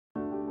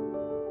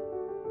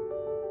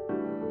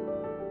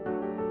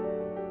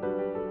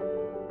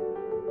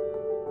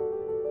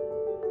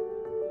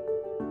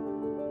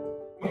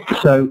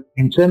So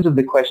in terms of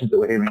the questions that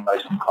we're hearing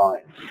most from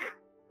clients,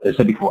 as I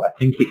said before, I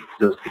think it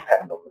does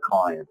depend on the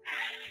client,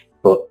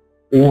 but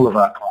all of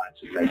our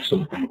clients have made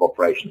some form of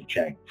operational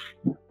change,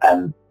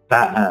 and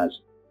that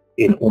has,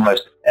 in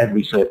almost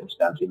every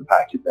circumstance,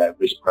 impacted their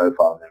risk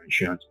profile and their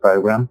insurance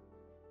program.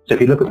 So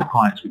if you look at the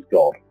clients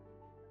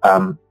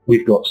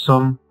we've got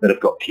some that have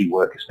got key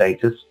worker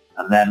status,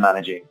 and they're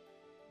managing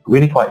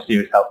really quite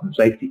serious health and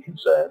safety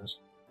concerns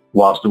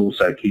whilst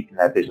also keeping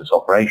their business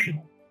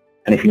operational.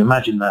 And if you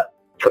imagine that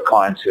for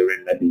clients who are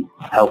in maybe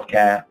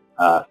healthcare,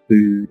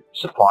 food,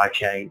 supply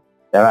chain,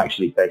 they're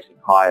actually facing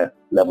higher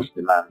levels of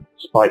demand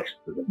spikes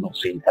that they've not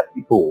seen ever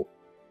before.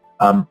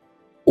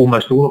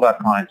 Almost all of our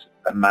clients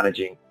are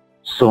managing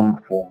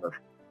some form of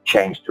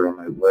change to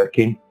remote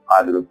working,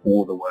 either of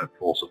all the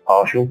workforce or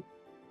partial,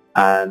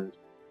 and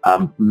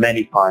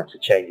many clients are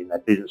changing their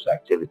business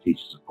activities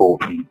to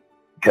support the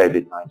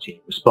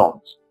COVID-19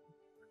 response.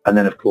 And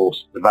then, of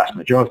course, the vast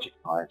majority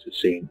of clients have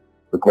seen,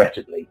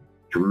 regrettably,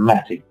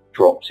 dramatic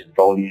drops in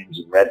volumes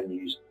and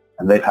revenues,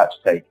 and they've had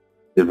to take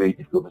the really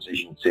difficult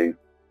decision to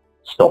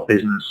stop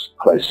business,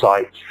 close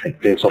sites,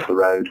 take vehicles off the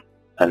road,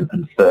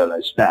 and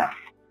furlough staff.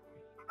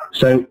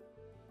 So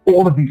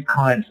all of these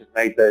clients have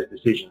made those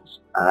decisions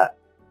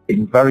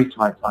in very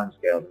tight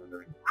timescales and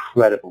under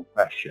incredible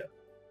pressure,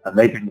 and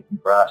they've been looking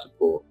for our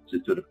support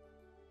to sort of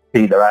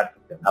be their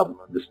advocate and help them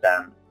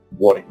understand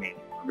what it means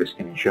from a risk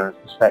and insurance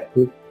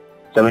perspective.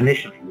 So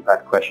initially we've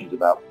had questions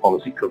about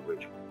policy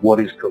coverage, what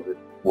is covered,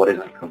 what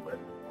isn't covered,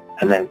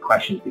 and then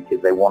questions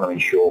because they want to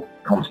ensure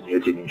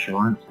continuity of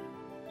insurance.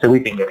 So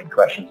we've been getting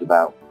questions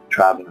about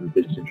travel and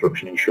business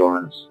interruption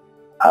insurance,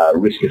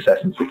 risk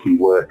assessments for key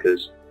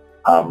workers,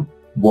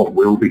 what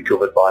will be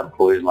covered by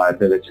employers'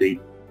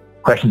 liability,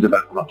 questions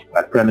about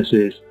unoccupied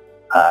premises,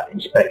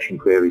 inspection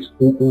queries,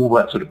 all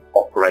that sort of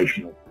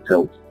operational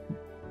tilt.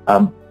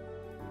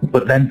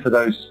 But then for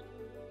those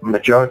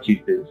majority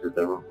of businesses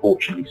that are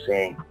unfortunately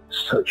seeing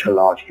such a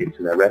large hit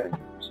to their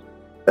revenues,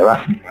 they're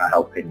asking for our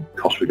help in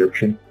cost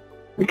reduction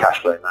and cash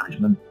flow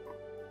management.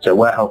 So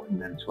we're helping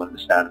them to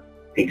understand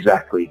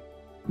exactly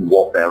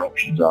what their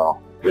options are.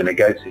 We're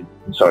negotiating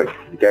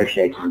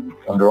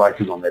with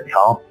underwriters on their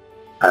behalf,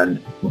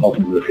 and we'll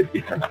often look at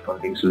different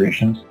funding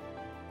solutions.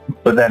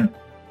 But then,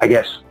 I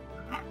guess,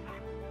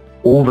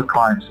 all the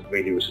clients have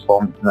really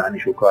responded to that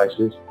initial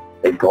crisis.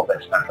 They've got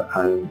their staff at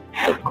home,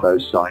 they've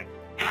closed sites,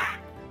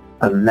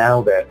 and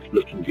now they're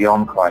looking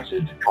beyond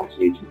crisis to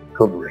continuity of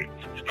recovery.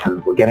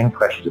 And we're getting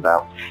questions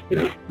about,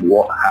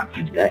 what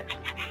happens next,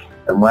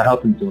 and we're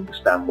helping to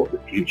understand what the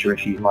future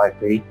issues might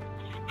be.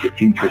 The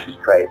future issues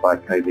created by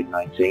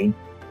COVID-19,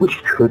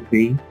 which could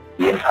be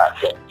the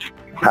impact of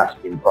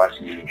capacity and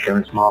pricing in the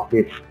insurance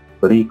market,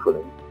 but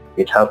equally,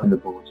 it's helping the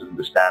board to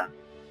understand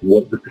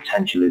what the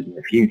potential is in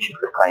the future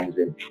for claims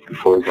in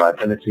employers'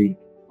 liability,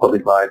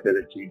 public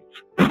liability,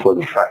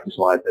 employment practice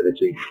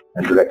liability,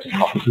 and directors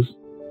and officers.